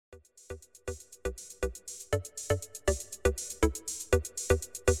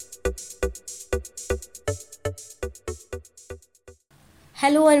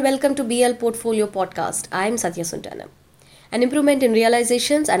Hello and welcome to BL Portfolio Podcast. I am Satya Sundanam. An improvement in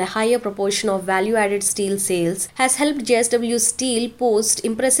realizations and a higher proportion of value added steel sales has helped JSW Steel post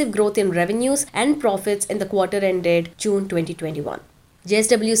impressive growth in revenues and profits in the quarter ended June 2021.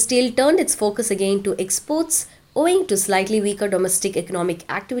 JSW Steel turned its focus again to exports owing to slightly weaker domestic economic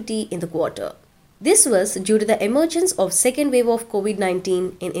activity in the quarter. This was due to the emergence of second wave of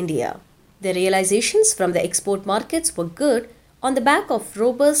COVID-19 in India. The realizations from the export markets were good on the back of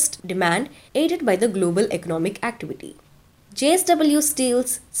robust demand aided by the global economic activity. JSW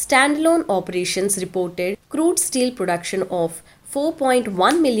Steel's standalone operations reported crude steel production of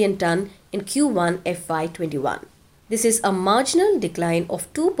 4.1 million ton in Q1 FY21. This is a marginal decline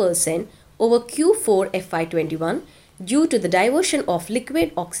of 2% over Q4 FY21 due to the diversion of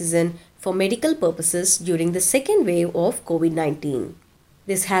liquid oxygen for medical purposes during the second wave of COVID-19.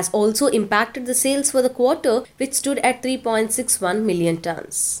 This has also impacted the sales for the quarter, which stood at 3.61 million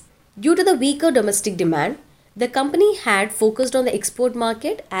tons. Due to the weaker domestic demand, the company had focused on the export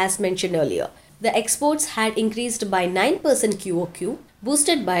market as mentioned earlier. The exports had increased by 9% QOQ,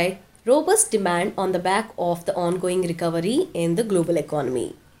 boosted by robust demand on the back of the ongoing recovery in the global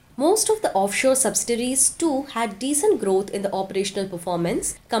economy. Most of the offshore subsidiaries too had decent growth in the operational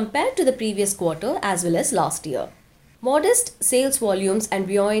performance compared to the previous quarter as well as last year. Modest sales volumes and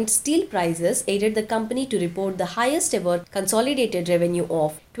buoyant steel prices aided the company to report the highest ever consolidated revenue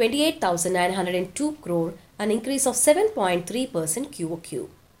of 28,902 crore, an increase of 7.3% QOQ.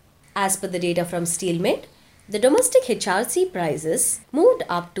 As per the data from SteelMint, the domestic HRC prices moved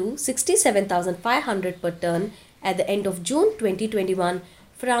up to 67,500 per ton at the end of June 2021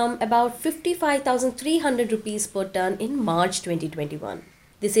 from about 55,300 rupees per ton in March 2021.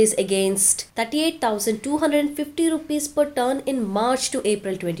 This is against 38,250 rupees per ton in March to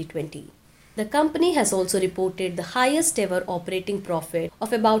April 2020. The company has also reported the highest ever operating profit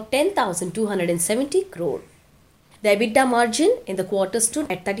of about 10,270 crore. The EBITDA margin in the quarter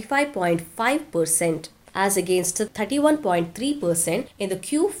stood at 35.5% as against 31.3% in the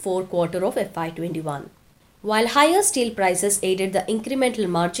Q4 quarter of FY21. While higher steel prices aided the incremental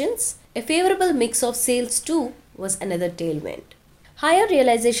margins, a favorable mix of sales too was another tailwind. Higher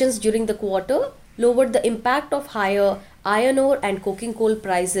realizations during the quarter lowered the impact of higher iron ore and coking coal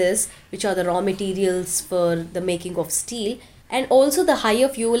prices, which are the raw materials for the making of steel, and also the higher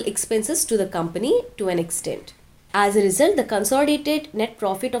fuel expenses to the company to an extent. As a result, the consolidated net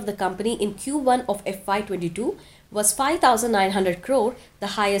profit of the company in Q1 of FY22 was 5,900 crore,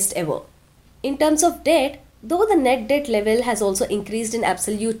 the highest ever. In terms of debt, though the net debt level has also increased in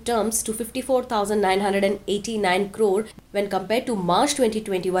absolute terms to 54,989 crore when compared to March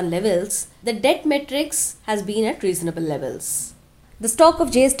 2021 levels, the debt metrics has been at reasonable levels. The stock of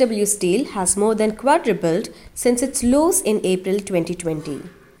JSW Steel has more than quadrupled since its lows in April 2020.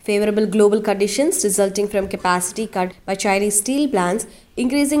 Favorable global conditions resulting from capacity cut by Chinese steel plants,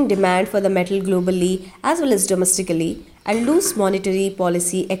 increasing demand for the metal globally as well as domestically, and loose monetary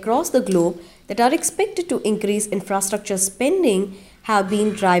policy across the globe that are expected to increase infrastructure spending have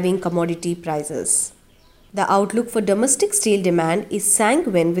been driving commodity prices. The outlook for domestic steel demand is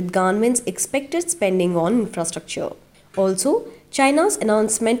sanguine with government's expected spending on infrastructure. Also, China's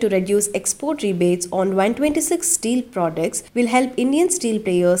announcement to reduce export rebates on 126 steel products will help Indian steel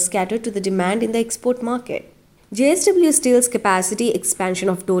players cater to the demand in the export market. JSW Steel's capacity expansion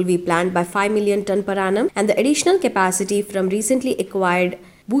of Dolvi plant by 5 million ton per annum and the additional capacity from recently acquired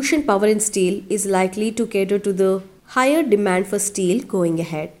Bhushan Power and Steel is likely to cater to the higher demand for steel going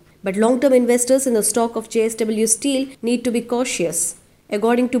ahead. But long-term investors in the stock of JSW Steel need to be cautious.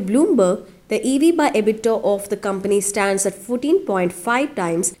 According to Bloomberg, the EV by EBITDA of the company stands at 14.5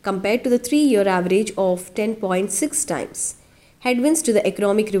 times compared to the 3-year average of 10.6 times. Headwinds to the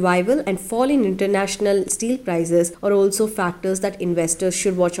economic revival and fall in international steel prices are also factors that investors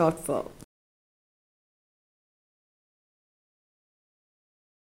should watch out for.